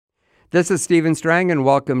This is Stephen Strang, and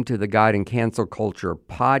welcome to the Guide in Cancel Culture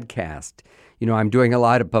podcast. You know, I'm doing a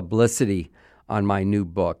lot of publicity on my new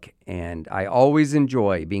book, and I always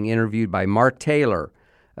enjoy being interviewed by Mark Taylor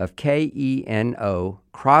of KENO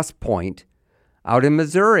Crosspoint out in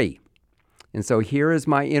Missouri. And so here is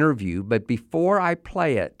my interview, but before I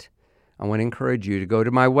play it, I want to encourage you to go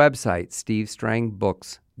to my website,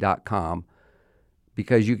 stevestrangbooks.com,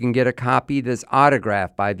 because you can get a copy that's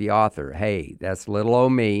autographed by the author. Hey, that's little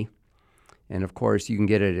old me. And, of course, you can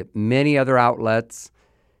get it at many other outlets.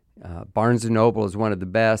 Barnes & Noble is one of the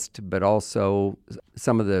best, but also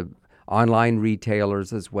some of the online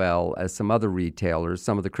retailers as well as some other retailers.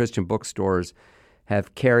 Some of the Christian bookstores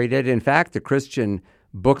have carried it. In fact, the Christian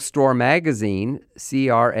Bookstore magazine,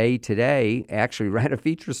 CRA Today, actually ran a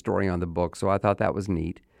feature story on the book, so I thought that was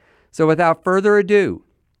neat. So without further ado,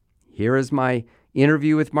 here is my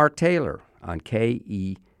interview with Mark Taylor on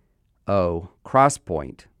KEO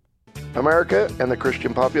Crosspoint. America and the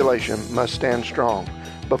Christian population must stand strong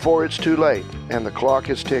before it's too late and the clock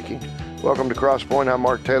is ticking. Welcome to Crosspoint. I'm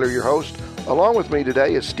Mark Taylor, your host. Along with me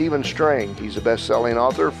today is Stephen Strang. He's a best-selling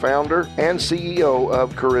author, founder, and CEO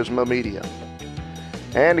of Charisma Media.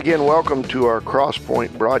 And again, welcome to our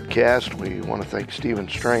Crosspoint broadcast. We want to thank Stephen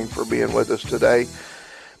Strang for being with us today.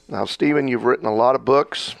 Now, Stephen, you've written a lot of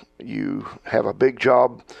books. You have a big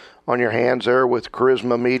job on your hands there with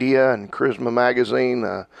Charisma Media and Charisma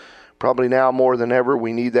Magazine. Probably now more than ever,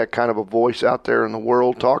 we need that kind of a voice out there in the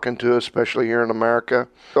world talking to us, especially here in America.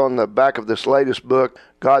 On the back of this latest book,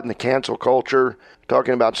 God and the Cancel Culture,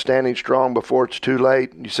 talking about standing strong before it's too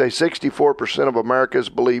late. You say 64% of Americans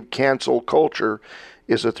believe cancel culture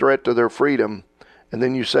is a threat to their freedom. And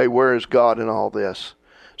then you say, where is God in all this?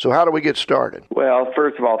 So how do we get started? Well,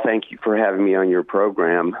 first of all, thank you for having me on your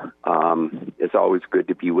program. It's always good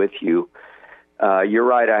to be with you. You're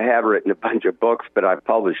right, I have written a bunch of books, but I've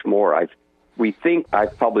published more. We think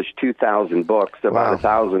I've published 2,000 books. About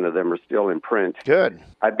 1,000 of them are still in print. Good.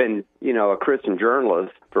 I've been, a Christian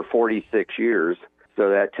journalist for 46 years, so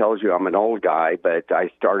that tells you I'm an old guy, but I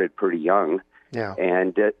started pretty young. Yeah.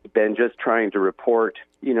 And been just trying to report,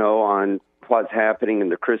 on what's happening in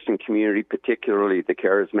the Christian community, particularly the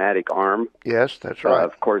charismatic arm. Yes, that's right.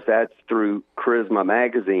 Of course, that's through Charisma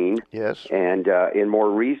Magazine. Yes. And in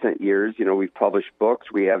more recent years, we've published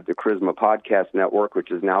books. We have the Charisma Podcast Network,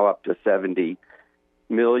 which is now up to 70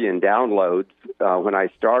 million downloads. When I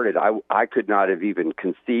started, I could not have even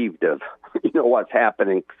conceived of, what's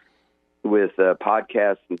happening with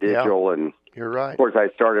podcasts and digital. Yeah, and you're right. Of course, I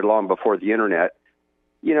started long before the Internet.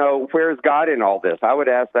 Where's God in all this? I would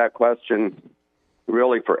ask that question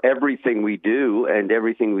really for everything we do and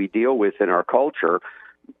everything we deal with in our culture.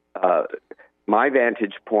 My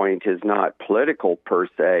vantage point is not political per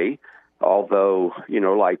se, although,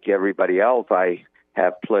 like everybody else, I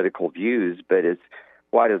have political views, but it's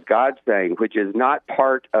what is God saying, which is not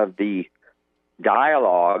part of the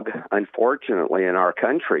dialogue, unfortunately, in our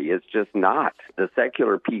country. It's just not. The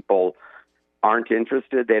secular people aren't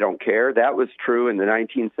interested. They don't care. That was true in the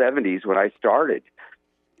 1970s when I started.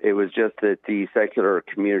 It was just that the secular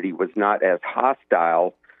community was not as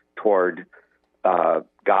hostile toward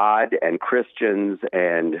God and Christians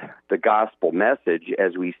and the gospel message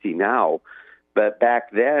as we see now. But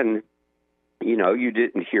back then, you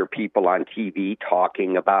didn't hear people on TV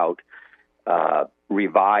talking about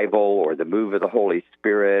revival or the move of the Holy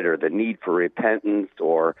Spirit or the need for repentance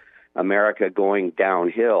or America going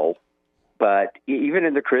downhill. But even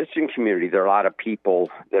in the Christian community, there are a lot of people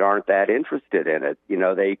that aren't that interested in it.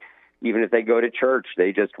 They, even if they go to church,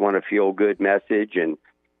 they just want a feel-good message and,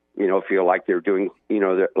 feel like they're doing,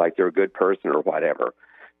 like they're a good person or whatever.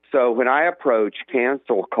 So when I approach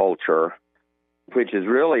cancel culture, which is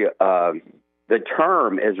really, the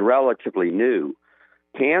term is relatively new.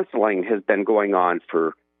 Canceling has been going on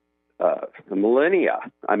for millennia.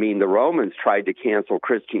 I mean, the Romans tried to cancel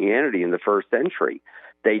Christianity in the first century.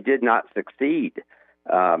 They did not succeed,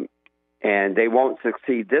 and they won't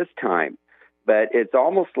succeed this time. But it's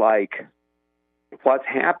almost like what's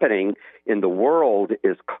happening in the world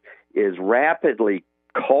is rapidly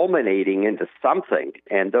culminating into something.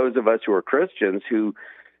 And those of us who are Christians who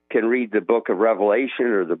can read the book of Revelation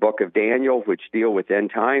or the book of Daniel, which deal with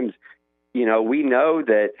end times, we know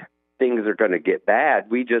that things are going to get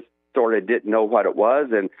bad. We just sort of didn't know what it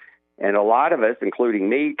was, and a lot of us, including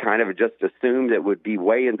me, kind of just assumed it would be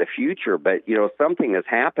way in the future. But, something is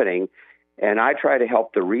happening, and I try to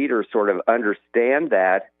help the reader sort of understand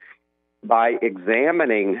that by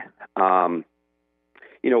examining,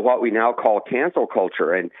 what we now call cancel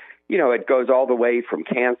culture. And, it goes all the way from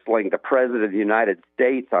canceling the President of the United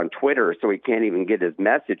States on Twitter so he can't even get his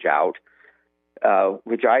message out,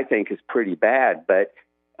 which I think is pretty bad. But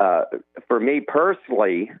for me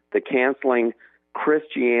personally, the canceling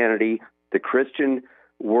Christianity, the Christian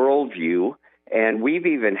worldview, and we've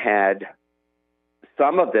even had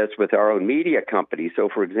some of this with our own media company. So,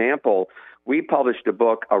 for example, we published a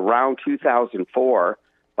book around 2004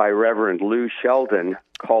 by Reverend Lou Sheldon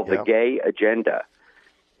called The Gay Agenda.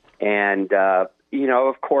 And,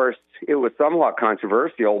 of course, it was somewhat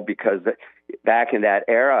controversial because back in that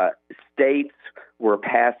era, states were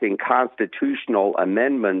passing constitutional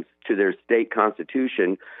amendments to their state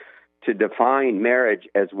constitution to define marriage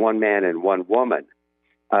as one man and one woman.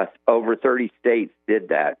 Over 30 states did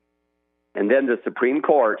that. And then the Supreme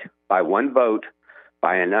Court, by one vote,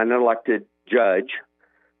 by an unelected judge,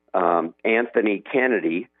 Anthony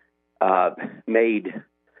Kennedy, made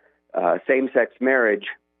same-sex marriage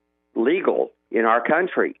legal in our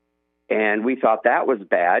country. And we thought that was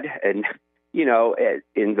bad. And,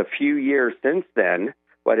 in the few years since then,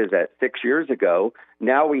 6 years ago,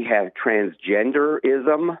 now we have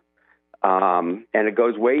transgenderism, and it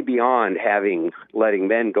goes way beyond letting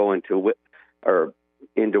men go into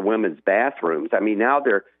women's bathrooms. I mean, now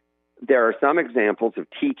there are some examples of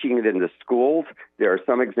teaching it in the schools. There are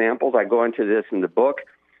some examples, I go into this in the book,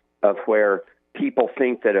 of where people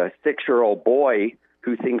think that a 6-year-old boy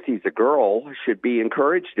who thinks he's a girl should be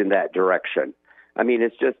encouraged in that direction. I mean,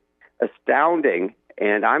 it's just astounding,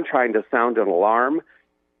 and I'm trying to sound an alarm.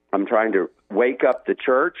 I'm trying to wake up the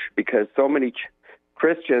church because so many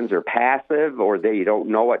Christians are passive, or they don't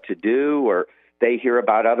know what to do, or they hear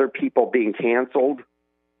about other people being canceled,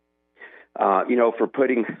 for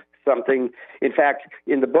putting something. In fact,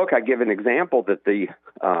 in the book, I give an example that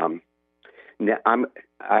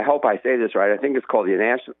I hope I say this right. I think it's called the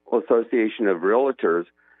National Association of Realtors.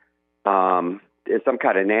 It's some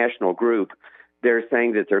kind of national group. They're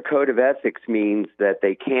saying that their code of ethics means that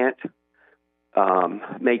they can't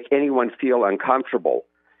make anyone feel uncomfortable.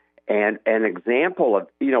 And an example of,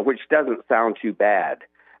 which doesn't sound too bad,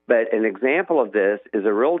 but an example of this is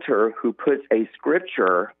a realtor who puts a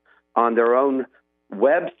scripture on their own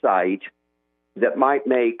website that might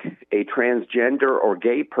make a transgender or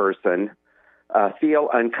gay person feel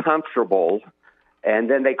uncomfortable, and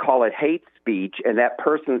then they call it hate speech, and that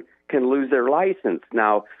person can lose their license.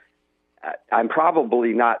 Now, I'm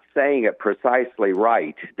probably not saying it precisely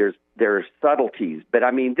right. There are subtleties, but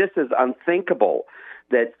I mean, this is unthinkable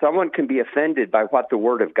that someone can be offended by what the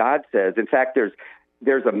Word of God says. In fact,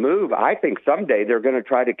 there's a move. I think someday they're going to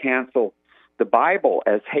try to cancel the Bible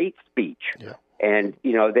as hate speech. Yeah. And,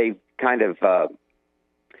 they've kind of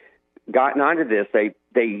gotten onto this.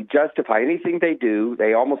 They justify anything they do.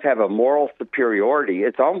 They almost have a moral superiority.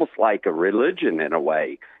 It's almost like a religion in a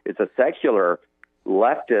way. It's a secular,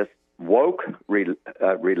 leftist, woke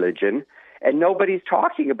religion, and nobody's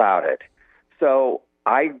talking about it. So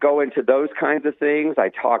I go into those kinds of things. I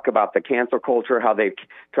talk about the cancel culture, how they've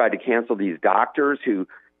tried to cancel these doctors who,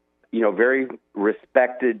 very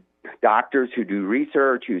respected doctors who do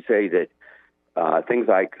research, who say that things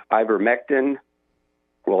like ivermectin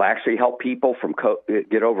will actually help people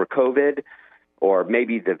get over COVID, or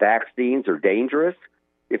maybe the vaccines are dangerous.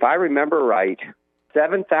 If I remember right,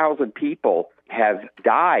 7,000 people have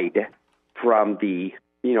died from the,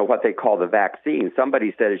 what they call the vaccine.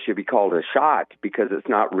 Somebody said it should be called a shot because it's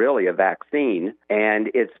not really a vaccine. And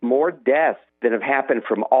it's more deaths than have happened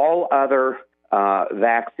from all other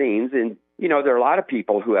vaccines. And, there are a lot of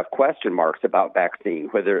people who have question marks about vaccine,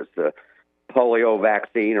 whether it's the polio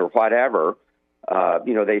vaccine or whatever.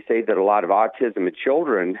 They say that a lot of autism in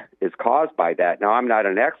children is caused by that. Now, I'm not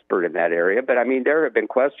an expert in that area, but I mean, there have been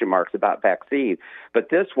question marks about vaccine. But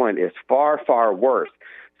this one is far, far worse.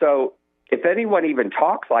 So if anyone even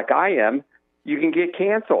talks like I am, you can get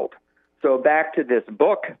canceled. So back to this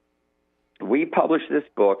book. We published this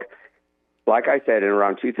book, like I said, in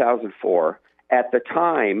around 2004. At the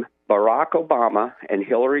time, Barack Obama and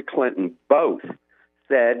Hillary Clinton both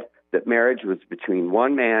said that marriage was between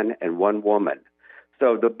one man and one woman.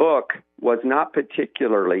 So the book was not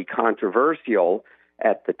particularly controversial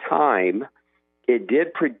at the time. It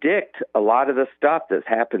did predict a lot of the stuff that's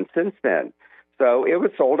happened since then. So it was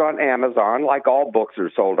sold on Amazon, like all books are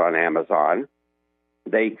sold on Amazon.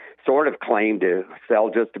 They sort of claim to sell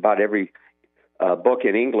just about every book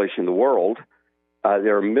in English in the world.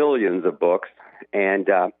 There are millions of books. And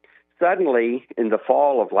suddenly, in the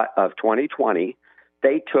fall of 2020,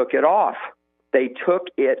 they took it off. They took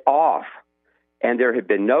it off. And there had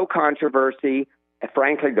been no controversy.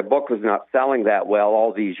 Frankly, the book was not selling that well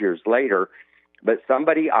all these years later. But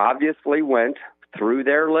somebody obviously went through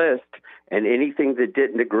their list, and anything that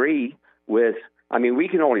didn't agree with, I mean, we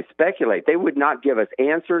can only speculate. They would not give us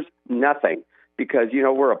answers, nothing, because,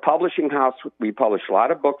 we're a publishing house. We publish a lot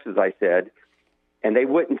of books, as I said, and they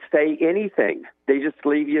wouldn't say anything. They just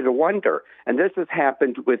leave you to wonder. And this has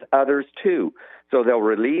happened with others, too. So they'll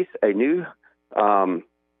release a new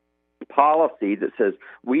policy that says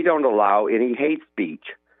we don't allow any hate speech.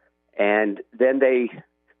 And then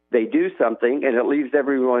they do something, and it leaves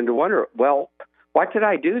everyone to wonder, well, what did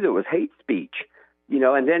I do that was hate speech?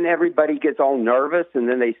 And then everybody gets all nervous, and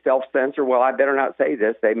then they self-censor. Well, I better not say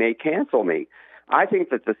this. They may cancel me. I think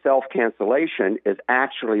that the self-cancellation is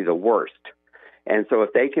actually the worst. And so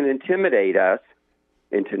if they can intimidate us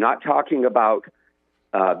into not talking about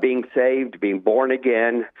being saved, being born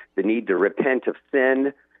again, the need to repent of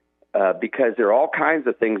sin, because there are all kinds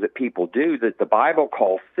of things that people do that the Bible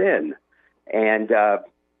calls sin. And,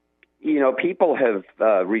 people have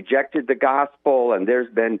rejected the gospel, and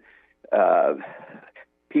there's been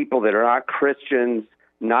people that are not Christians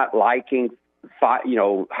not liking,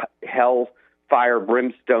 hell, fire,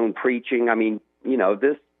 brimstone preaching. I mean,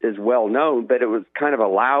 this is well known, but it was kind of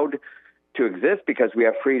allowed to exist because we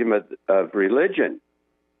have freedom of religion.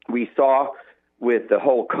 We saw with the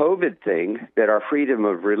whole COVID thing that our freedom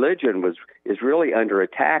of religion is really under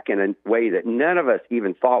attack in a way that none of us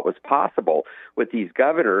even thought was possible, with these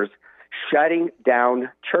governors shutting down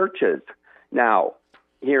churches. Now,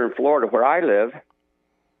 here in Florida, where I live,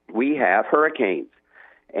 we have hurricanes,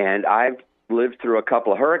 and I've lived through a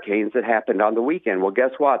couple of hurricanes that happened on the weekend. Well,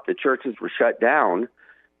 guess what? The churches were shut down,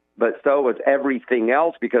 but so was everything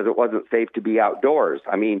else because it wasn't safe to be outdoors.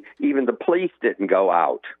 I mean, even the police didn't go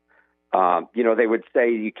out. They would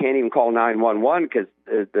say you can't even call 911 because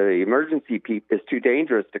the emergency is too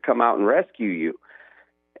dangerous to come out and rescue you.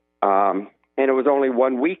 And it was only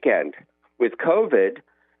one weekend. With COVID,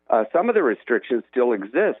 some of the restrictions still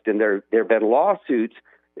exist, and there have been lawsuits,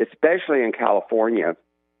 especially in California,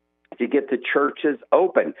 to get the churches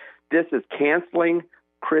open. This is canceling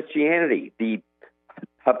Christianity. The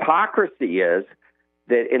hypocrisy is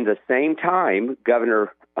that in the same time,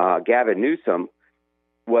 Governor Gavin Newsom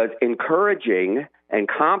was encouraging and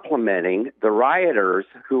complimenting the rioters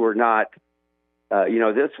who were not,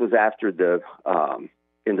 this was after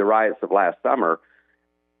in the riots of last summer,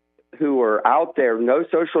 who were out there, no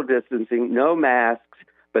social distancing, no masks,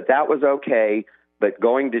 but that was okay, but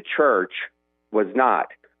going to church was not.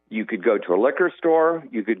 You could go to a liquor store,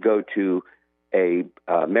 you could go to a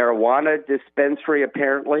marijuana dispensary,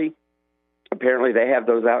 apparently. Apparently they have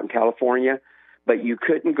those out in California. But you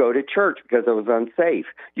couldn't go to church because it was unsafe.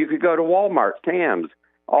 You could go to Walmart, Sam's,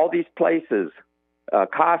 all these places,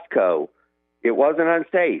 Costco. It wasn't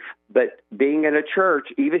unsafe. But being in a church,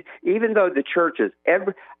 even though the churches,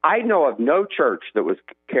 I know of no church that was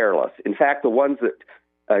careless. In fact, the ones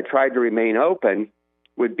that tried to remain open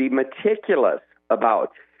would be meticulous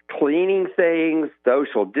about cleaning things,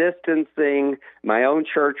 social distancing. My own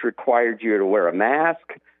church required you to wear a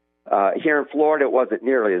mask. Here in Florida, it wasn't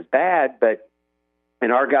nearly as bad,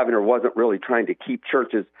 and our governor wasn't really trying to keep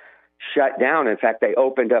churches shut down. In fact, they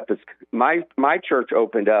opened up. My church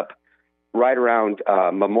opened up right around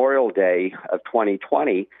Memorial Day of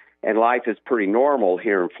 2020, and life is pretty normal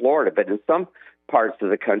here in Florida. But in some parts of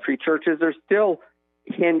the country, churches are still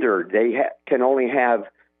hindered. They can only have,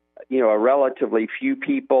 a relatively few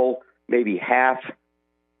people, maybe half.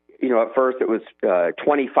 At first it was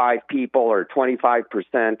 25 people or 25%,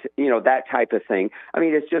 that type of thing. I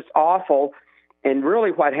mean, it's just awful. And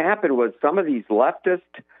really what happened was some of these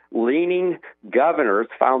leftist-leaning governors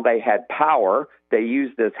found they had power. They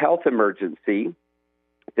used this health emergency,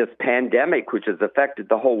 this pandemic, which has affected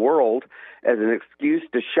the whole world, as an excuse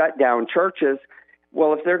to shut down churches.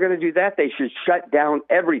 Well, if they're going to do that, they should shut down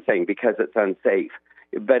everything because it's unsafe.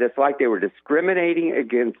 But it's like they were discriminating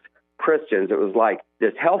against Christians. It was like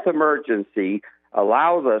this health emergency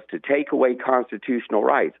allows us to take away constitutional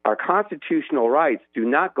rights. Our constitutional rights do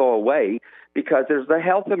not go away because there's a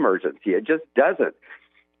health emergency. It just doesn't.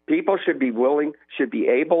 People should be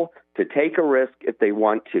able to take a risk if they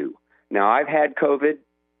want to. Now, I've had COVID.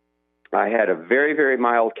 I had a very, very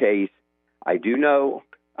mild case. I do know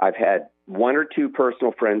I've had one or two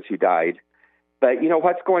personal friends who died. But,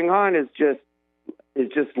 what's going on is just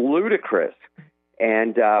ludicrous.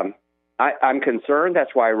 And I'm concerned.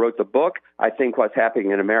 That's why I wrote the book. I think what's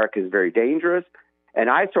happening in America is very dangerous. And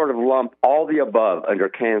I sort of lump all the above under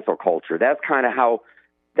cancel culture. That's kind of how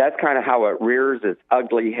it rears its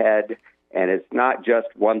ugly head. And it's not just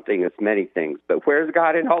one thing, it's many things. But where's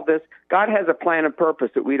God in all this? God has a plan and purpose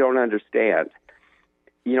that we don't understand.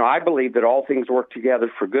 I believe that all things work together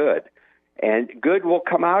for good. And good will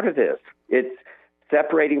come out of this. It's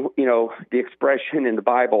separating, the expression in the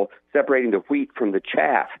Bible, separating the wheat from the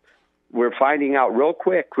chaff. we're finding out real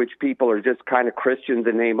quick which people are just kind of Christians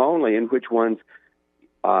in name only and which ones,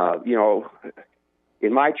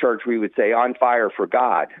 in my church, we would say on fire for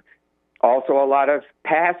God. Also, a lot of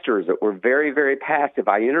pastors that were very, very passive.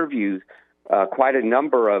 I interviewed quite a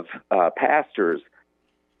number of pastors.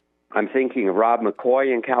 I'm thinking of Rob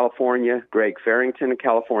McCoy in California, Greg Farrington in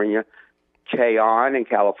California, Che On in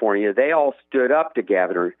California. They all stood up to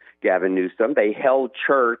Gavin Newsom. They held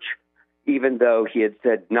church even though he had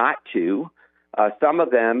said not to. Some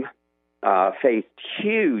of them faced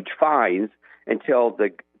huge fines until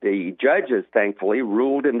the judges, thankfully,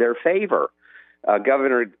 ruled in their favor.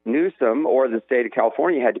 Governor Newsom or the state of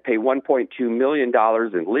California had to pay $1.2 million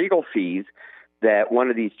in legal fees that one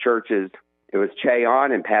of these churches, it was Che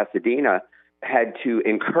On in Pasadena, had to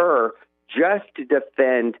incur just to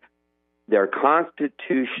defend their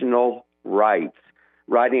constitutional rights.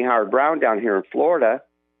 Rodney Howard-Browne down here in Florida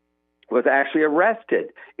was actually arrested.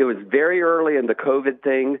 It was very early in the COVID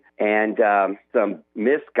thing, and some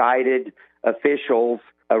misguided officials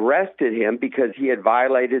arrested him because he had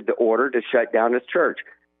violated the order to shut down his church.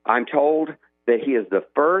 I'm told that he is the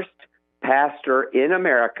first pastor in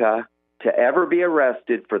America to ever be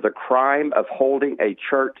arrested for the crime of holding a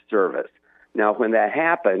church service. Now, when that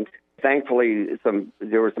happened, thankfully,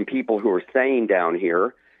 there were some people who were sane down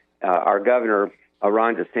here. Our governor,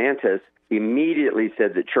 Ron DeSantis, immediately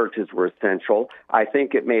said that churches were essential. I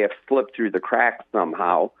think it may have slipped through the cracks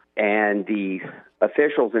somehow, and the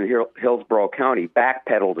officials in Hillsborough County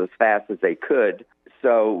backpedaled as fast as they could.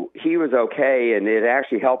 So he was okay, and it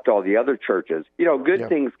actually helped all the other churches. Good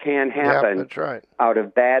things can happen that's right. out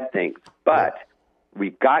of bad things. But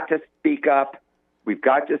we've got to speak up. We've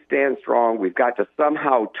got to stand strong. We've got to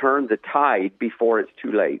somehow turn the tide before it's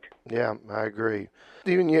too late. Yeah, I agree.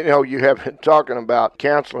 Stephen, you have been talking about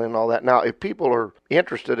counseling and all that. Now, if people are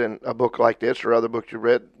interested in a book like this or other books you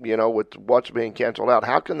read, with what's being canceled out,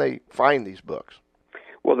 how can they find these books?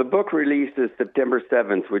 Well, the book releases September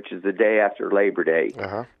 7th, which is the day after Labor Day.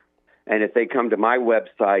 Uh-huh. And if they come to my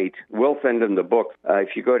website, we'll send them the book.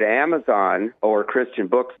 If you go to Amazon or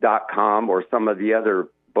ChristianBooks.com or some of the other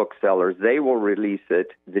booksellers, they will release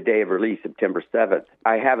it the day of release, September 7th.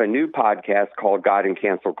 I have a new podcast called God and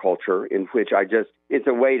Cancel Culture, in which it's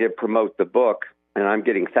a way to promote the book, and I'm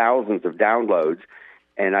getting thousands of downloads.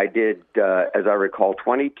 And I did, as I recall,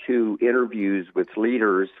 22 interviews with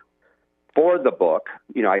leaders for the book.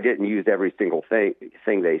 I didn't use every single thing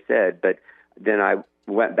they said, but then I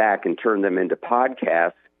went back and turned them into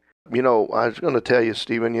podcasts. I was going to tell you,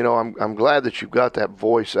 Stephen, I'm glad that you've got that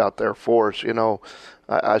voice out there for us.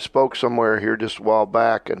 I spoke somewhere here just a while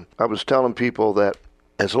back, and I was telling people that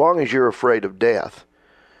as long as you're afraid of death,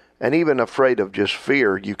 and even afraid of just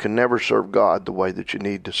fear, you can never serve God the way that you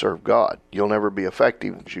need to serve God. You'll never be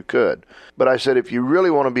effective as you could. But I said, if you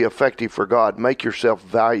really want to be effective for God, make yourself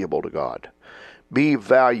valuable to God. Be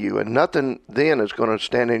value, and nothing then is going to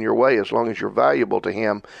stand in your way as long as you're valuable to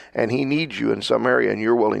Him, and He needs you in some area, and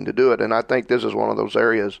you're willing to do it. And I think this is one of those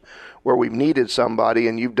areas where we've needed somebody,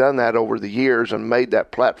 and you've done that over the years and made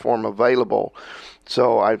that platform available.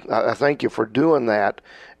 So I thank you for doing that,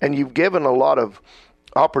 and you've given a lot of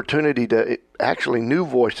opportunity to actually new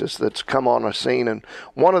voices that's come on a scene, and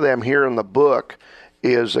one of them here in the book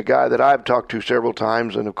is a guy that I've talked to several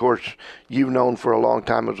times, and of course you've known for a long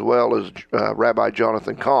time as well, as Rabbi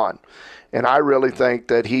Jonathan Cahn. And I really think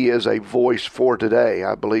that he is a voice for today.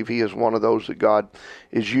 I believe he is one of those that God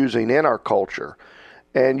is using in our culture.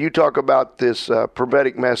 And you talk about this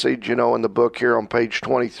prophetic message, in the book here on page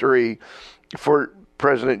 23 for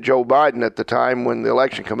President Joe Biden at the time when the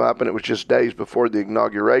election came up, and it was just days before the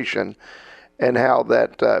inauguration, and how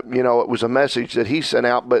that, it was a message that he sent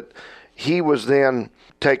out, but he was then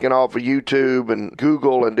taken off of YouTube and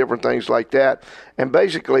Google and different things like that. And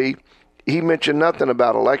basically, he mentioned nothing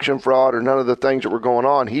about election fraud or none of the things that were going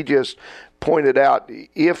on. He just pointed out,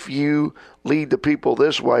 if you lead the people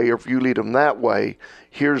this way or if you lead them that way,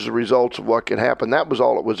 here's the results of what can happen. That was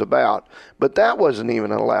all it was about. But that wasn't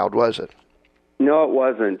even allowed, was it? No, it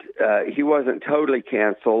wasn't. He wasn't totally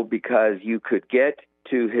canceled because you could get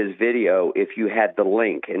to his video if you had the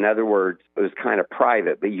link. In other words, it was kind of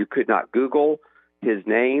private, but you could not Google his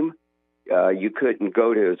name. You couldn't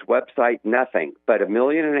go to his website, nothing. But 1.5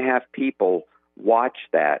 million people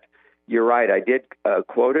watched that. You're right, I did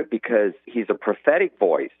quote it because he's a prophetic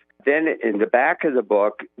voice. Then in the back of the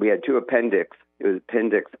book, we had two appendix. It was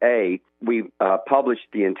Appendix A. We published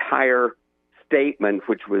the entire statement,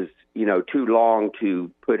 which was too long to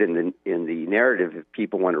put in the narrative if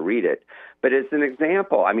people want to read it. But it's an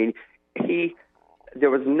example. I mean, there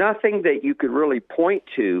was nothing that you could really point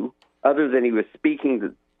to other than he was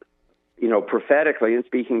speaking prophetically and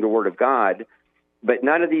speaking the word of God. But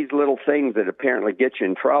none of these little things that apparently get you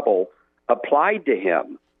in trouble applied to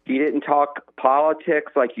him. He didn't talk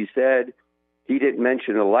politics, like you said. He didn't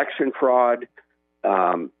mention election fraud.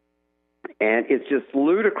 And it's just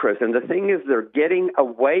ludicrous. And the thing is, they're getting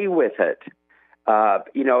away with it.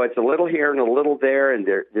 It's a little here and a little there, and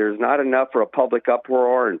there's not enough for a public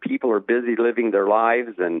uproar, and people are busy living their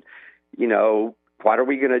lives. And, what are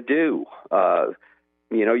we going to do?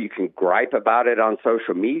 You can gripe about it on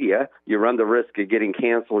social media. You run the risk of getting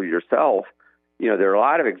canceled yourself. There are a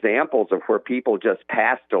lot of examples of where people just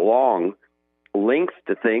passed along links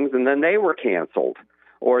to things and then they were canceled,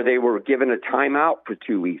 or they were given a timeout for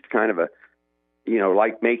 2 weeks, kind of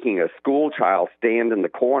like making a school child stand in the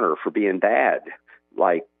corner for being bad.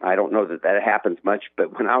 Like, I don't know that happens much,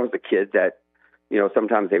 but when I was a kid, that,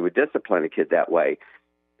 sometimes they would discipline a kid that way.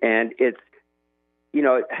 And it's,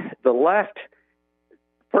 the left,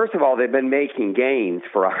 first of all, they've been making gains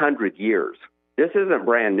for 100 years. This isn't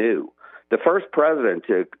brand new. The first president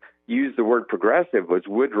to use the word progressive was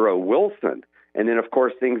Woodrow Wilson. And then, of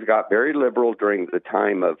course, things got very liberal during the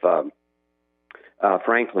time of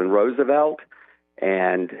Franklin Roosevelt.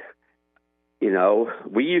 And,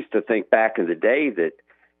 we used to think back in the day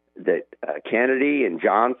that Kennedy and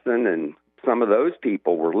Johnson and some of those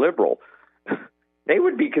people were liberal. They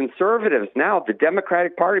would be conservatives now. The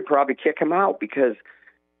Democratic Party probably kick them out because,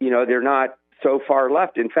 they're not so far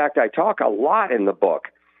left. In fact, I talk a lot in the book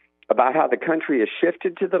about how the country has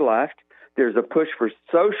shifted to the left. There's a push for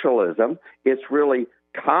socialism. It's really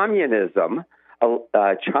communism.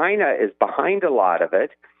 China is behind a lot of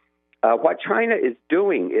it. What China is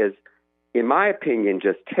doing is, in my opinion,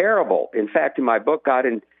 just terrible. In fact, in my book, God,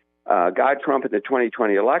 Trump in the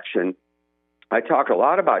 2020 election, I talk a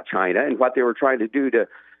lot about China and what they were trying to do to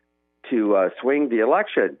swing the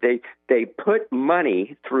election. They put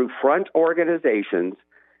money through front organizations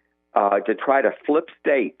to try to flip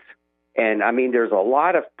states. And, there's a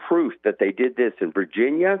lot of proof that they did this in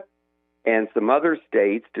Virginia and some other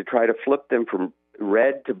states to try to flip them from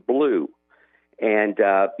red to blue. And,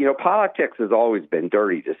 politics has always been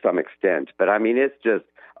dirty to some extent, but, it's just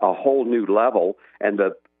a whole new level. And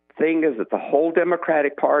the thing is that the whole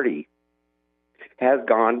Democratic Party has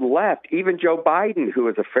gone left. Even Joe Biden, who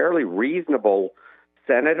is a fairly reasonable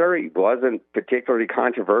senator, he wasn't particularly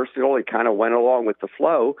controversial. He kind of went along with the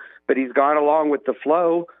flow, but he's gone along with the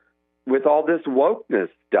flow with all this wokeness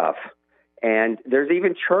stuff. And there's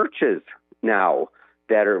even churches now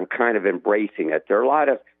that are kind of embracing it. There are a lot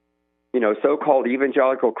of, so-called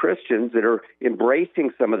evangelical Christians that are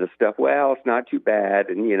embracing some of the stuff. Well, it's not too bad.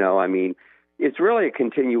 And, it's really a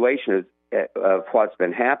continuation of what's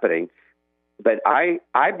been happening. But I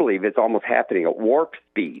believe it's almost happening at warp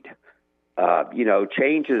speed.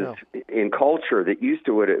 Changes in culture that used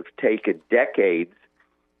to would have taken decades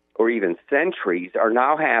or even centuries are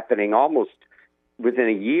now happening almost within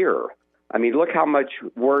a year. Look how much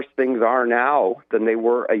worse things are now than they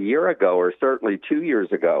were a year ago, or certainly 2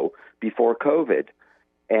 years ago before COVID.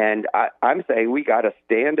 And I'm saying we got to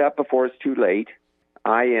stand up before it's too late.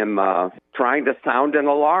 I am trying to sound an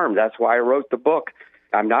alarm. That's why I wrote the book.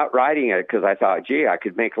 I'm not writing it because I thought, I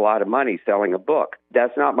could make a lot of money selling a book.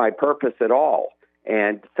 That's not my purpose at all.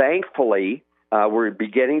 And thankfully, we're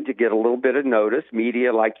beginning to get a little bit of notice,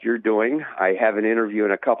 media like you're doing. I have an interview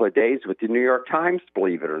in a couple of days with the New York Times,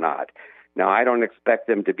 believe it or not. Now, I don't expect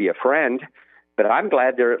them to be a friend, but I'm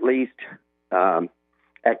glad they're at least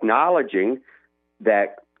acknowledging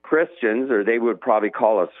that Christians, or they would probably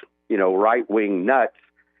call us, right-wing nuts.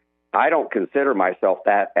 I don't consider myself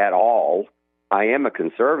that at all. I am a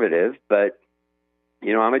conservative, but,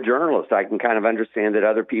 I'm a journalist. I can kind of understand that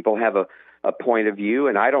other people have a point of view,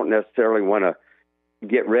 and I don't necessarily want to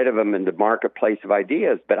get rid of them in the marketplace of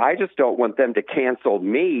ideas, but I just don't want them to cancel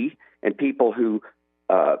me and people who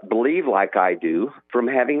believe like I do from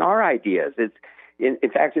having our ideas. It's in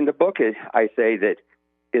fact, in the book, I say that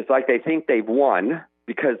it's like they think they've won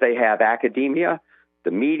because they have academia,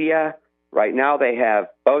 the media. Right now they have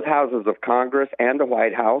both houses of Congress and the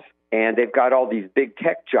White House, and they've got all these big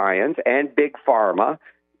tech giants and big pharma.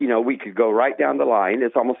 We could go right down the line.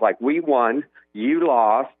 It's almost like we won, you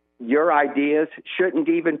lost, your ideas shouldn't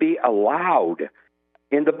even be allowed.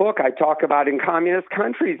 In the book, I talk about in communist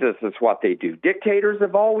countries, this is what they do. Dictators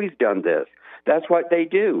have always done this. That's what they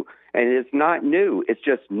do. And it's not new. It's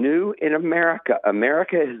just new in America.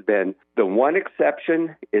 America has been the one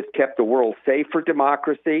exception. It's kept the world safe for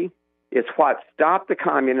democracy. It's what stopped the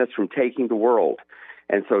communists from taking the world.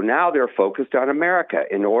 And so now they're focused on America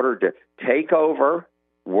in order to take over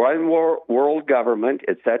one world government,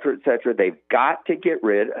 et cetera, et cetera. They've got to get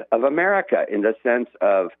rid of America in the sense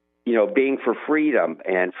of being for freedom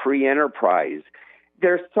and free enterprise.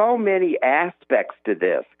 There's so many aspects to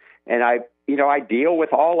this, and I deal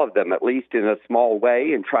with all of them, at least in a small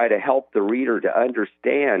way, and try to help the reader to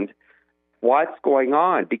understand what's going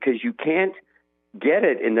on, because you can't get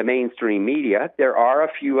it in the mainstream media. There are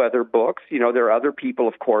a few other books. There are other people,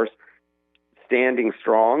 of course, standing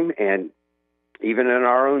strong, and even in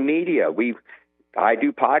our own media. I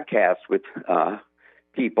do podcasts with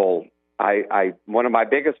people. One of my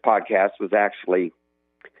biggest podcasts was actually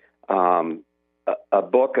a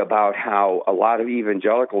book about how a lot of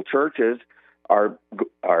evangelical churches are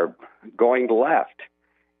going left.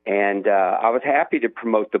 And I was happy to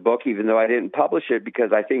promote the book, even though I didn't publish it,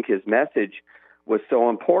 because I think his message was so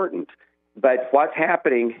important. But what's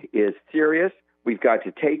happening is serious. We've got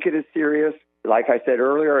to take it as serious. Like I said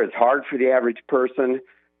earlier, it's hard for the average person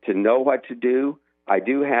to know what to do. I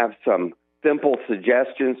do have some simple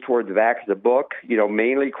suggestions toward the back of the book,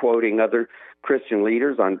 mainly quoting other Christian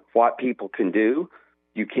leaders on what people can do.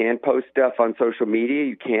 You can post stuff on social media.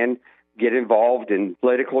 You can get involved in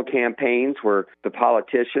political campaigns where the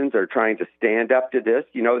politicians are trying to stand up to this.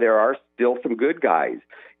 There are still some good guys.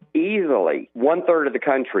 Easily, 1/3 of the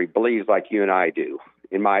country believes like you and I do.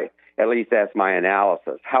 At least that's my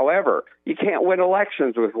analysis. However, you can't win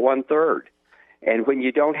elections with 1/3. And when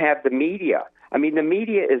you don't have the media, the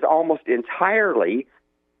media is almost entirely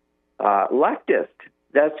leftist.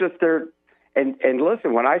 That's just their. And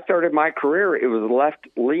listen, when I started my career, it was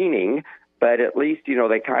left-leaning, but at least,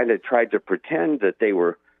 they kind of tried to pretend that they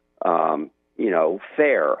were,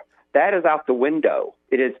 fair. That is out the window.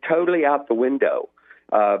 It is totally out the window.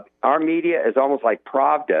 Our media is almost like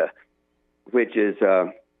Pravda, which is,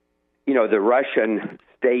 the Russian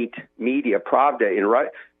state media. Pravda in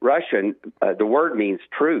Russian, the word means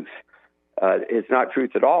truth. It's not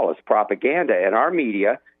truth at all. It's propaganda. And our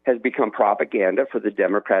media has become propaganda for the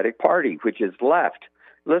Democratic Party, which is left.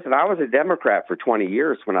 Listen, I was a Democrat for 20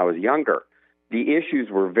 years when I was younger. The issues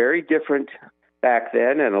were very different back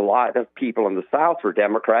then, and a lot of people in the South were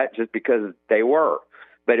Democrat just because they were.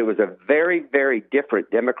 But it was a very, very different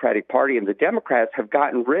Democratic Party, and the Democrats have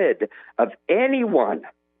gotten rid of anyone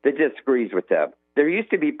that disagrees with them. There used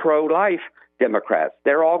to be pro-life Democrats.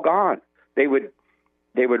 They're all gone. They would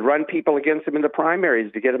run people against them in the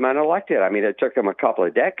primaries to get them unelected. It took them a couple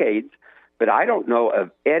of decades, but I don't know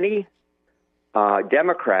of any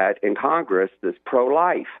Democrat in Congress that's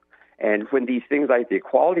pro-life. And when these things like the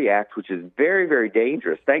Equality Act, which is very, very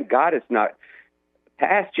dangerous, thank God it's not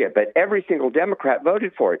passed yet, but every single Democrat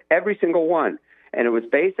voted for it, every single one. And it was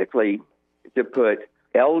basically to put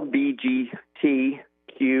LGBTQ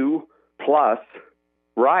plus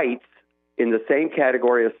rights in the same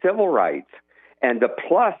category as civil rights. And the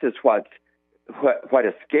plus is what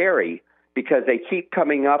is scary, because they keep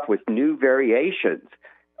coming up with new variations,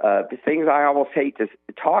 things I almost hate to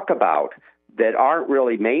talk about that aren't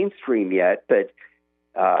really mainstream yet, but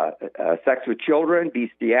sex with children,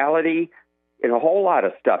 bestiality, and a whole lot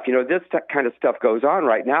of stuff. This kind of stuff goes on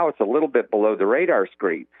right now. It's a little bit below the radar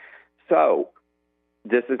screen. So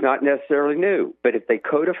this is not necessarily new, but if they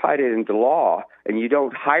codified it into law and you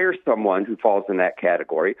don't hire someone who falls in that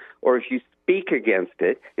category, or if you speak against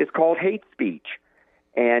it, it's called hate speech.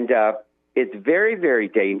 And it's very, very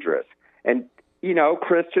dangerous. And,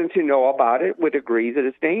 Christians who know about it would agree that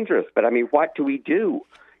it's dangerous. But, what do we do?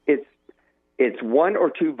 It's 1 or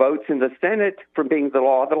 2 votes in the Senate from being the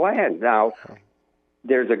law of the land. Now,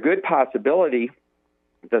 there's a good possibility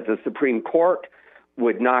that the Supreme Court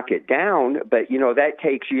would knock it down, but, that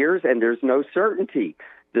takes years and there's no certainty.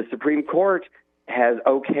 The Supreme Court has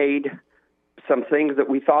okayed some things that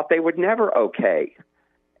we thought they would never okay.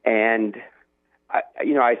 And,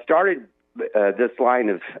 I started this line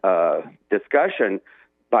of discussion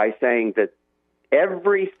by saying that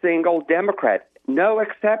every single Democrat, no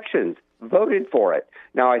exceptions, voted for it.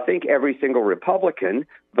 Now, I think every single Republican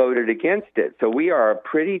voted against it. So we are a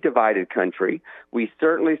pretty divided country. We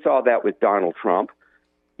certainly saw that with Donald Trump.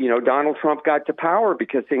 Donald Trump got to power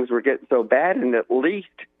because things were getting so bad, and at least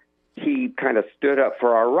he kind of stood up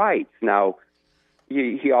for our rights. Now,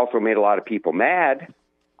 he also made a lot of people mad.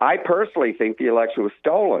 I personally think the election was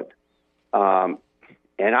stolen.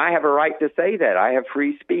 And I have a right to say that. I have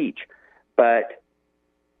free speech. But,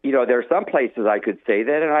 there are some places I could say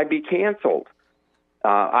that and I'd be canceled.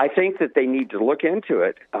 I think that they need to look into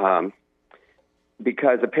it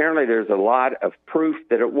because apparently there's a lot of proof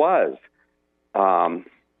that it was.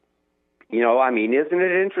 Isn't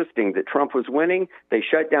it interesting that Trump was winning? They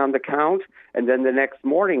shut down the count, and then the next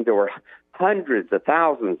morning there were hundreds of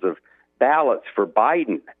thousands of ballots for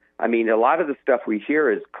Biden. A lot of the stuff we hear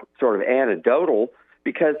is sort of anecdotal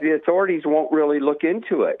because the authorities won't really look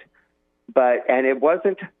into it. and it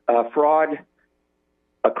wasn't fraud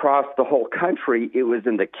across the whole country. It was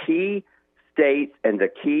in the key states and the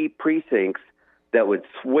key precincts that would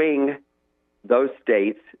swing those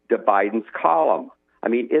states to Biden's column. I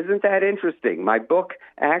mean, isn't that interesting? My book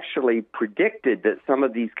actually predicted that some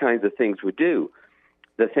of these kinds of things would do.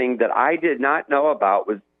 The thing that I did not know about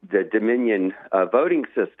was the Dominion voting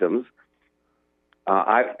systems.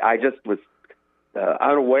 I just was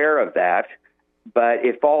unaware of that, but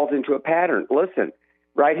it falls into a pattern. Listen,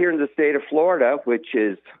 right here in the state of Florida, which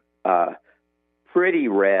is pretty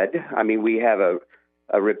red, I mean, we have a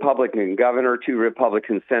Republican governor, 2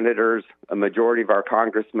 Republican senators, a majority of our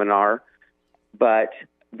congressmen are, but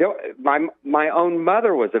my own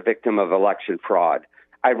mother was a victim of election fraud.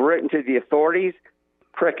 I've written to the authorities,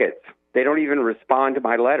 crickets. They don't even respond to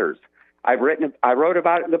my letters. I wrote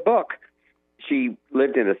about it in the book. She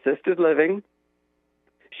lived in assisted living.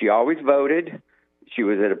 She always voted. She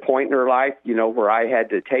was at a point in her life, where I had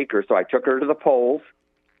to take her, so I took her to the polls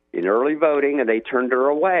in early voting, and they turned her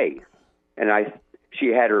away. And she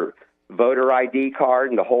had her voter ID card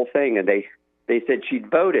and the whole thing, and they said she'd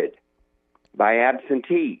voted by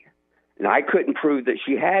absentee. And I couldn't prove that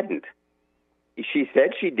she hadn't. She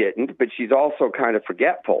said she didn't, but she's also kind of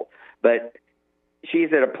forgetful. But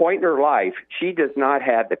she's at a point in her life, she does not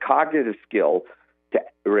have the cognitive skill to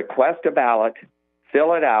request a ballot,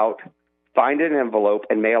 fill it out, find an envelope,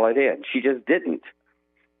 and mail it in. She just didn't.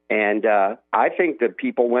 And I think that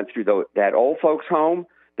people went through that old folks' home.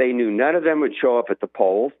 They knew none of them would show up at the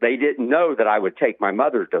polls. They didn't know that I would take my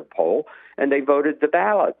mother to the poll, and they voted the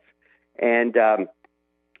ballots. And, that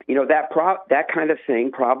kind of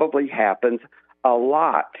thing probably happens a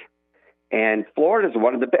lot. And Florida's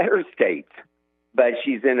one of the better states, but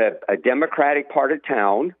she's in a Democratic part of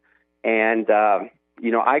town, and,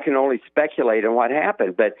 I can only speculate on what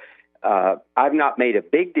happened, but I've not made a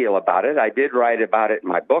big deal about it. I did write about it in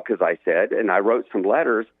my book, as I said, and I wrote some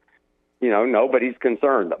letters. Nobody's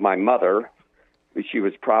concerned that my mother, she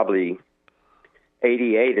was probably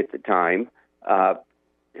 88 at the time,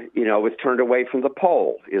 was turned away from the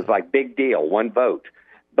poll. It was like big deal, 1 vote.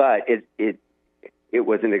 But it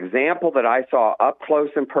was an example that I saw up close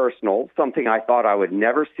and personal, something I thought I would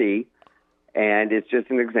never see. And it's just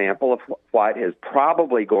an example of what is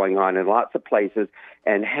probably going on in lots of places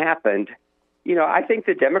and happened. I think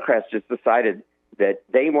the Democrats just decided that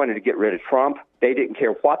they wanted to get rid of Trump. They didn't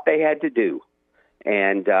care what they had to do.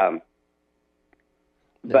 And, but,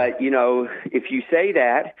 if you say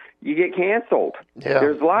that, you get canceled. Yeah.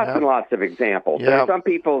 There's lots and lots of examples. Yeah. There are some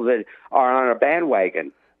people that are on a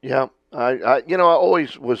bandwagon. Yeah. I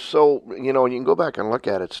always was so, and you can go back and look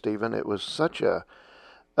at it, Stephen. It was such a,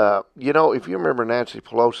 if you remember Nancy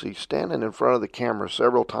Pelosi standing in front of the camera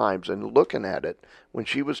several times and looking at it when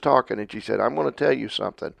she was talking, and she said, I'm going to tell you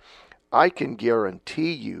something. I can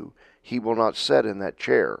guarantee you he will not sit in that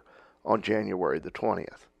chair on January the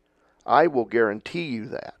 20th. I will guarantee you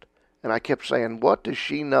that. And I kept saying, what does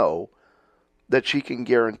she know that she can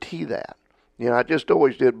guarantee that? It just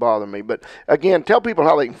always did bother me. But again, tell people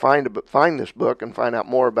how they can find this book and find out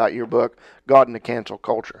more about your book, God in the Cancel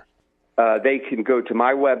Culture. They can go to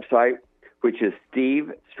my website, which is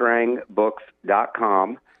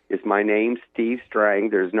SteveStrangBooks.com. It's my name, Steve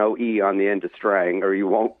Strang. There's no E on the end of Strang, or you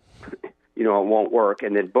won't, it won't work.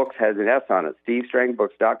 And then books has an S on it,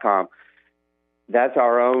 SteveStrangBooks.com. That's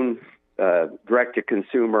our own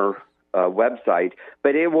direct-to-consumer website,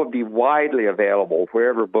 but it will be widely available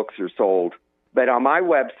wherever books are sold. But on my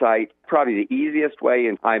website, probably the easiest way,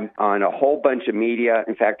 and I'm on a whole bunch of media.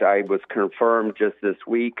 In fact, I was confirmed just this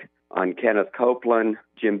week on Kenneth Copeland,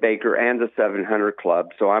 Jim Baker, and the 700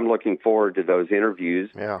 Club. So I'm looking forward to those interviews.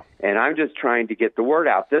 Yeah. And I'm just trying to get the word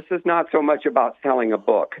out. This is not so much about selling a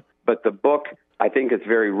book, but the book, I think it's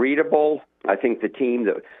very readable. I think the team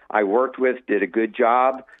that I worked with did a good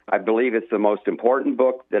job. I believe it's the most important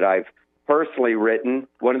book that I've personally written,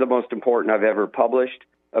 one of the most important I've ever published.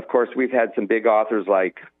 Of course, we've had some big authors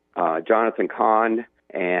like Jonathan Cahn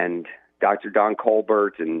and Dr. Don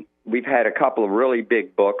Colbert, and we've had a couple of really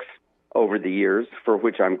big books over the years, for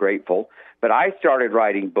which I'm grateful. But I started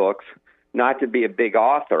writing books not to be a big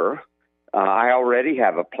author. I already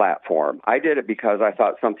have a platform. I did it because I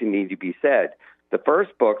thought something needed to be said. The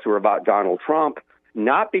first books were about Donald Trump,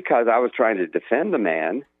 not because I was trying to defend the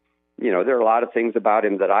man. There are a lot of things about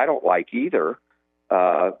him that I don't like either,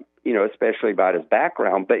 especially about his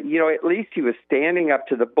background. But, at least he was standing up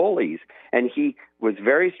to the bullies, and he was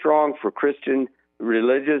very strong for Christian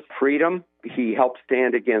religious freedom. He helped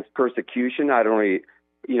stand against persecution, not only,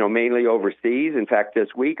 mainly overseas. In fact,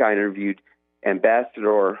 this week I interviewed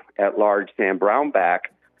Ambassador at Large Sam Brownback.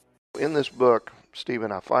 In this book,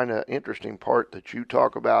 Stephen, I find an interesting part that you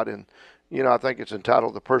talk about in, I think it's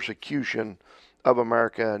entitled The Persecution of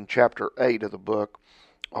America in chapter 8 of the book.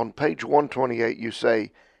 On page 128, you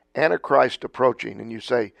say, Antichrist approaching, and you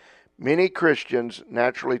say, many Christians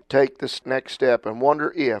naturally take this next step and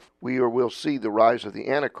wonder if we or will see the rise of the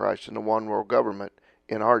Antichrist in the one world government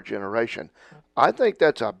in our generation. I think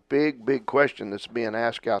that's a big, big question that's being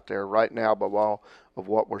asked out there right now above all of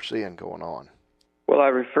what we're seeing going on. Well, I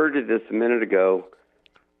referred to this a minute ago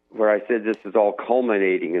where I said this is all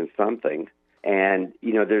culminating in something. And,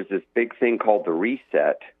 there's this big thing called the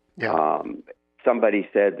reset. Yeah. Somebody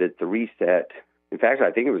said that the reset, in fact,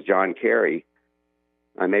 I think it was John Kerry,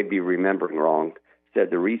 I may be remembering wrong, said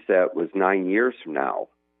the reset was 9 years from now.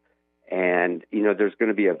 And, there's going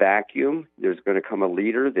to be a vacuum. There's going to come a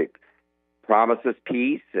leader that promises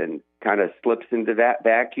peace and kind of slips into that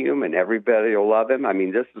vacuum, and everybody will love him. I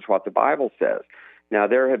mean, this is what the Bible says. Now,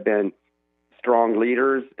 there have been strong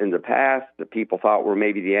leaders in the past that people thought were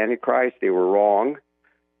maybe the Antichrist. They were wrong.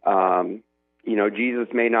 Jesus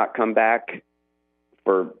may not come back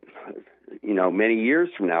for, many years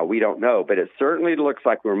from now. We don't know. But it certainly looks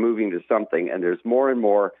like we're moving to something, and there's more and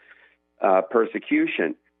more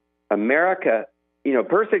persecution. America,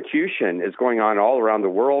 persecution is going on all around the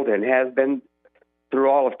world and has been through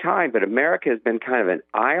all of time, but America has been kind of an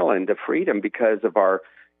island of freedom because of our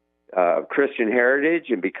Christian heritage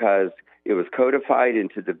and because it was codified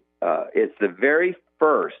into it's the very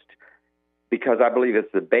first, because I believe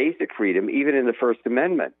it's the basic freedom, even in the First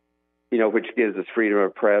Amendment, which gives us freedom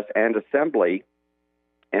of press and assembly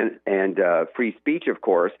and free speech, of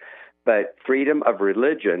course, but freedom of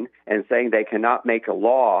religion, and saying they cannot make a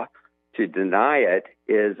law to deny it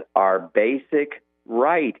is our basic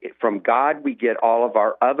right. From God, we get all of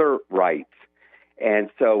our other rights. And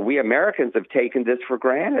so we Americans have taken this for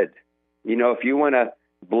granted. If you want to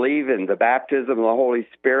believe in the baptism of the Holy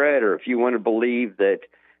Spirit, or if you want to believe that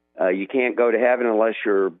you can't go to heaven unless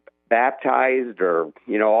you're baptized, or,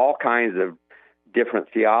 all kinds of different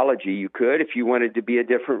theology, you could if you wanted to be a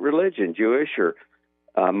different religion, Jewish or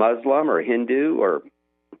Muslim or Hindu, or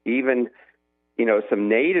even, some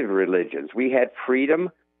native religions. We had freedom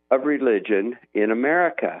of religion in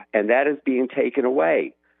America, and that is being taken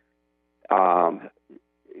away.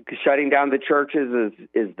 Shutting down the churches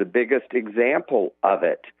is the biggest example of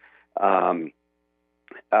it.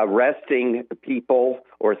 Arresting people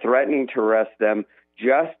or threatening to arrest them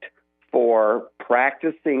just for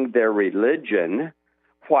practicing their religion,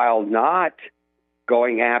 while not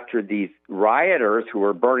going after these rioters who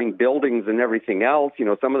are burning buildings and everything else.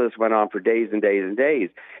 Some of this went on for days and days and days.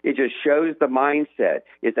 It just shows the mindset.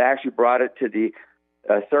 It's actually brought it to the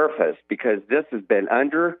surface, because this has been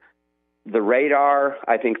under the radar.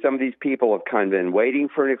 I think some of these people have kind of been waiting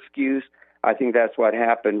for an excuse. I think that's what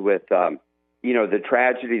happened with, the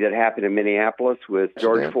tragedy that happened in Minneapolis with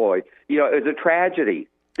George Floyd. It was a tragedy.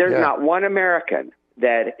 There's not one American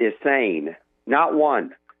that is sane, not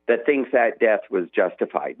one, that thinks that death was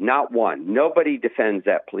justified. Not one. Nobody defends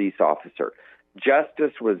that police officer.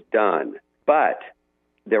 Justice was done. But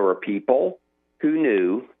there were people who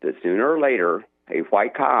knew that sooner or later a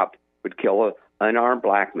white cop would kill an unarmed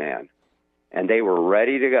black man, and they were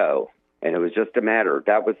ready to go. And it was just a matter.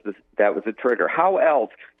 That was the trigger. How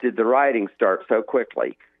else did the rioting start so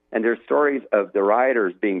quickly? And there's stories of the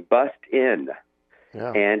rioters being bussed in,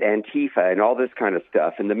 and Antifa and all this kind of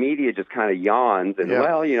stuff. And the media just kind of yawns and,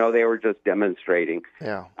 they were just demonstrating.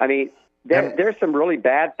 Yeah. I mean, there's some really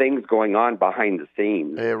bad things going on behind the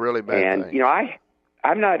scenes. Yeah, really bad things. And,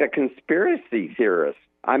 I'm not a conspiracy theorist.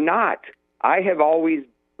 I'm not. I have always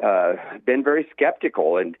been very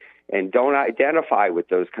skeptical and don't identify with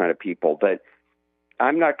those kind of people. But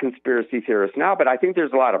I'm not a conspiracy theorist now, but I think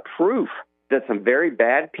there's a lot of proof that some very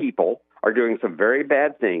bad people are doing some very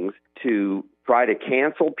bad things to try to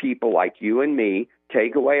cancel people like you and me,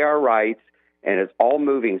 take away our rights, and it's all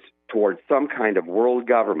moving towards some kind of world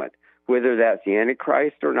government. Whether that's the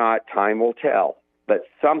Antichrist or not, time will tell. But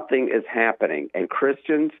something is happening, and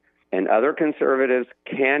Christians and other conservatives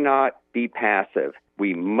cannot be passive.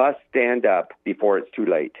 We must stand up before it's too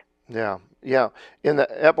late. Yeah. In the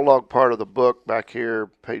epilogue part of the book back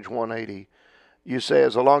here, page 180, you say,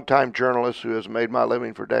 as a longtime journalist who has made my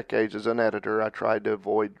living for decades as an editor, I tried to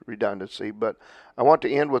avoid redundancy, but I want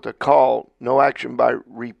to end with a call, no action by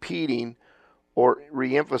repeating or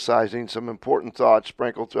reemphasizing some important thoughts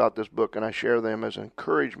sprinkled throughout this book, and I share them as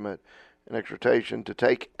encouragement and exhortation to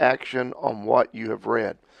take action on what you have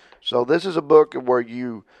read. So this is a book where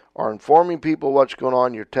you are informing people what's going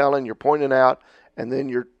on, you're telling, you're pointing out, and then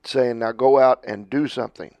you're saying, now go out and do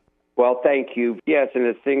something. Well, thank you. Yes, and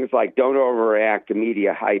it's things like don't overreact to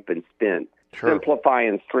media hype and spin. Sure. Simplify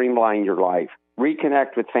and streamline your life.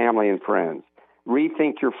 Reconnect with family and friends.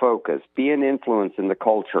 Rethink your focus. Be an influence in the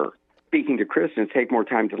culture. Speaking to Christians, take more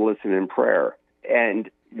time to listen in prayer. And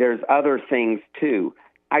there's other things, too.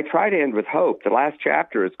 I try to end with hope. The last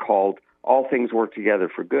chapter is called All Things Work Together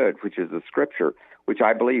for Good, which is the scripture, which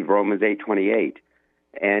I believe, Romans 8:28.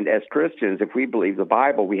 And as Christians, if we believe the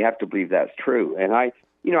Bible, we have to believe that's true. And I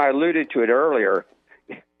alluded to it earlier.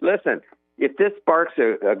 Listen, if this sparks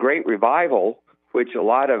a great revival, which a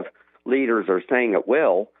lot of leaders are saying it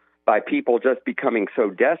will, by people just becoming so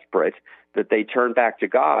desperate that they turn back to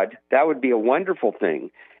God, that would be a wonderful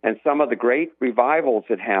thing. And some of the great revivals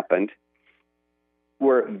that happened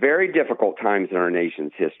were very difficult times in our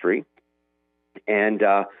nation's history, and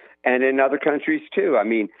in other countries too. I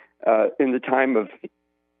mean, in the time of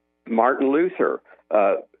Martin Luther,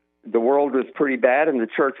 the world was pretty bad and the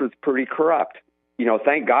church was pretty corrupt.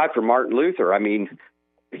 Thank God for Martin Luther. I mean,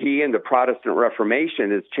 he and the Protestant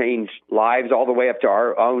Reformation has changed lives all the way up to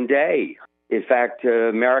our own day. In fact,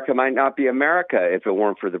 America might not be America if it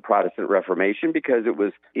weren't for the Protestant Reformation, because it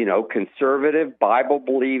was, conservative,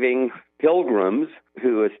 Bible-believing pilgrims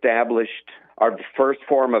who established our first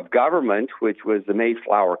form of government, which was the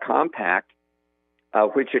Mayflower Compact,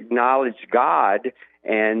 which acknowledged God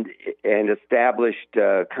and established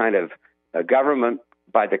kind of a government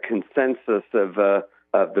by the consensus of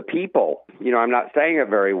the people. I'm not saying it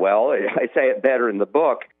very well. I say it better in the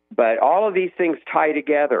book. But all of these things tie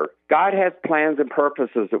together. God has plans and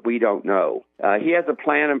purposes that we don't know. He has a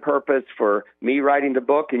plan and purpose for me writing the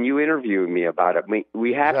book and you interviewing me about it.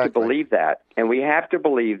 We have to believe that. And we have to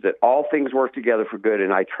believe that all things work together for good.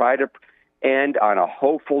 And I try to end on a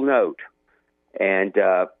hopeful note and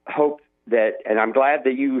hope that, and I'm glad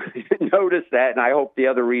that you noticed that, and I hope the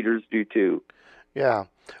other readers do too. Yeah.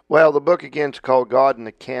 Well, the book again is called God and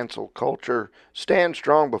the Cancel Culture. Stand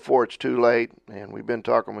strong before it's too late. And we've been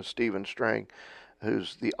talking with Stephen Strang,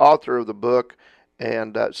 who's the author of the book.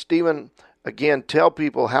 And Stephen, again, tell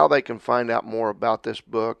people how they can find out more about this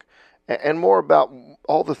book and more about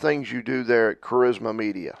all the things you do there at Charisma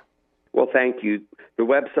Media. Well, thank you. The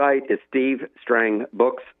website is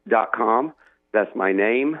stevestrangbooks.com. That's my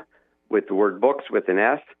name, with the word books with an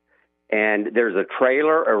S. And there's a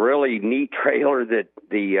trailer, a really neat trailer that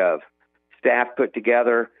the staff put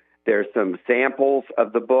together. There's some samples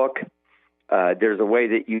of the book. There's a way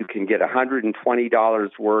that you can get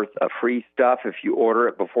 $120 worth of free stuff if you order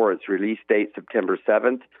it before its release date, September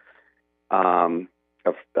 7th. A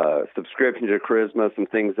subscription to Charisma, some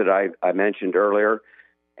things that I mentioned earlier.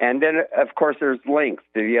 And then, of course, there's links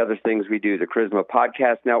to the other things we do, the Charisma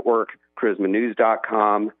Podcast Network,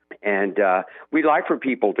 charismanews.com. And we'd like for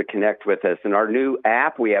people to connect with us. In our new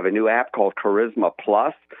app, we have a new app called Charisma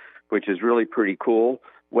Plus, which is really pretty cool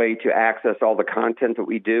way to access all the content that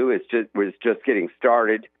we do. It's just getting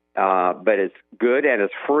started, but it's good and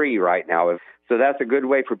it's free right now. So that's a good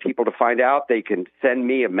way for people to find out. They can send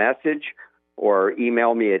me a message or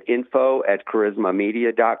email me at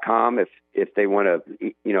info@charismamedia.com if they want to,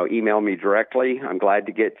 email me directly. I'm glad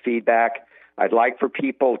to get feedback. I'd like for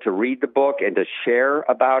people to read the book and to share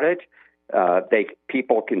about it.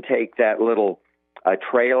 People can take that little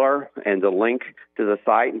trailer and the link to the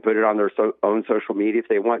site and put it on their own social media if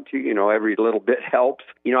they want to. Every little bit helps.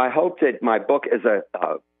 I hope that my book is a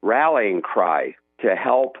rallying cry to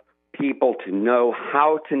help people to know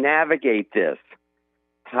how to navigate this,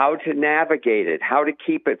 how to navigate it, how to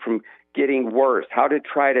keep it from getting worse, how to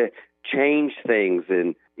try to change things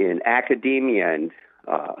in academia and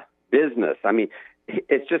business. I mean,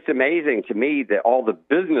 it's just amazing to me that all the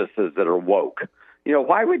businesses that are woke,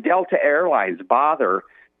 why would Delta Airlines bother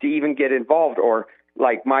to even get involved? Or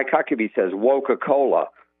like Mike Huckabee says, Woca-Cola.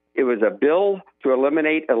 It was a bill to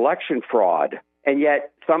eliminate election fraud. And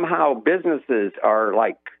yet somehow businesses are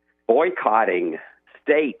like boycotting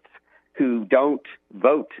states who don't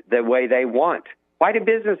vote the way they want. Why do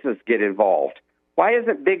businesses get involved? Why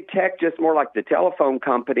isn't big tech just more like the telephone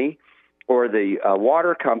company or the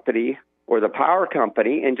water company or the power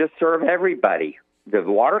company and just serve everybody? The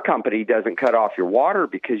water company doesn't cut off your water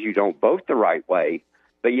because you don't vote the right way,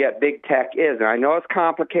 but yet big tech is. And I know it's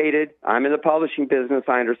complicated. I'm in the publishing business.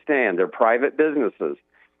 I understand. They're private businesses,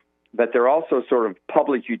 but they're also sort of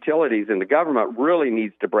public utilities, and the government really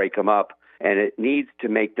needs to break them up, and it needs to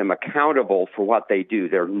make them accountable for what they do.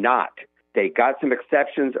 They're not. They got some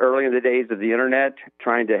exceptions early in the days of the Internet,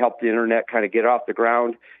 trying to help the Internet kind of get off the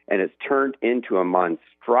ground, and it's turned into a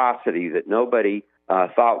monstrosity that nobody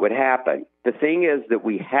thought would happen. The thing is that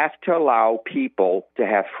we have to allow people to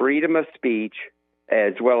have freedom of speech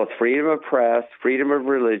as well as freedom of press, freedom of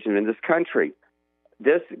religion in this country.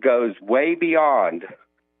 This goes way beyond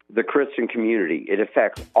the Christian community. It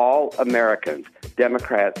affects all Americans,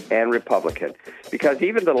 Democrats and Republicans, because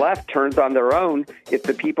even the left turns on their own if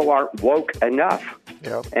the people aren't woke enough.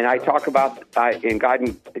 Yep. And I talk about, in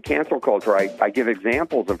Guiding the Cancel Culture, I give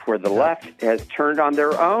examples of where the left has turned on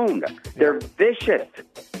their own. They're vicious.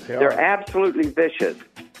 They're absolutely vicious.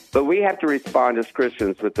 But we have to respond as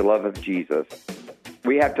Christians with the love of Jesus.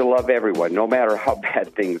 We have to love everyone, no matter how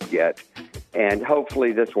bad things get. And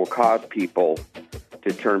hopefully this will cause people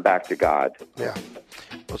to turn back to God. Yeah.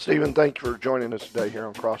 Well, Stephen, thank you for joining us today here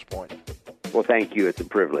on Crosspoint. Well, thank you. It's a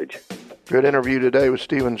privilege. Good interview today with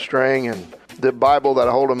Stephen Strang, and the Bible that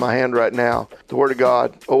I hold in my hand right now, the Word of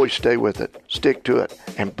God, always stay with it. Stick to it.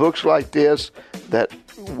 And books like this that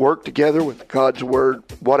work together with God's Word,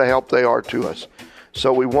 what a help they are to us.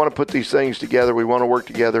 So we want to put these things together. We want to work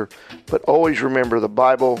together. But always remember, the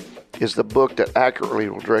Bible is the book that accurately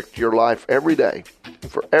will direct your life every day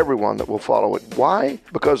for everyone that will follow it. Why?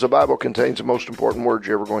 Because the Bible contains the most important words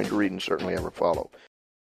you're ever going to read and certainly ever follow.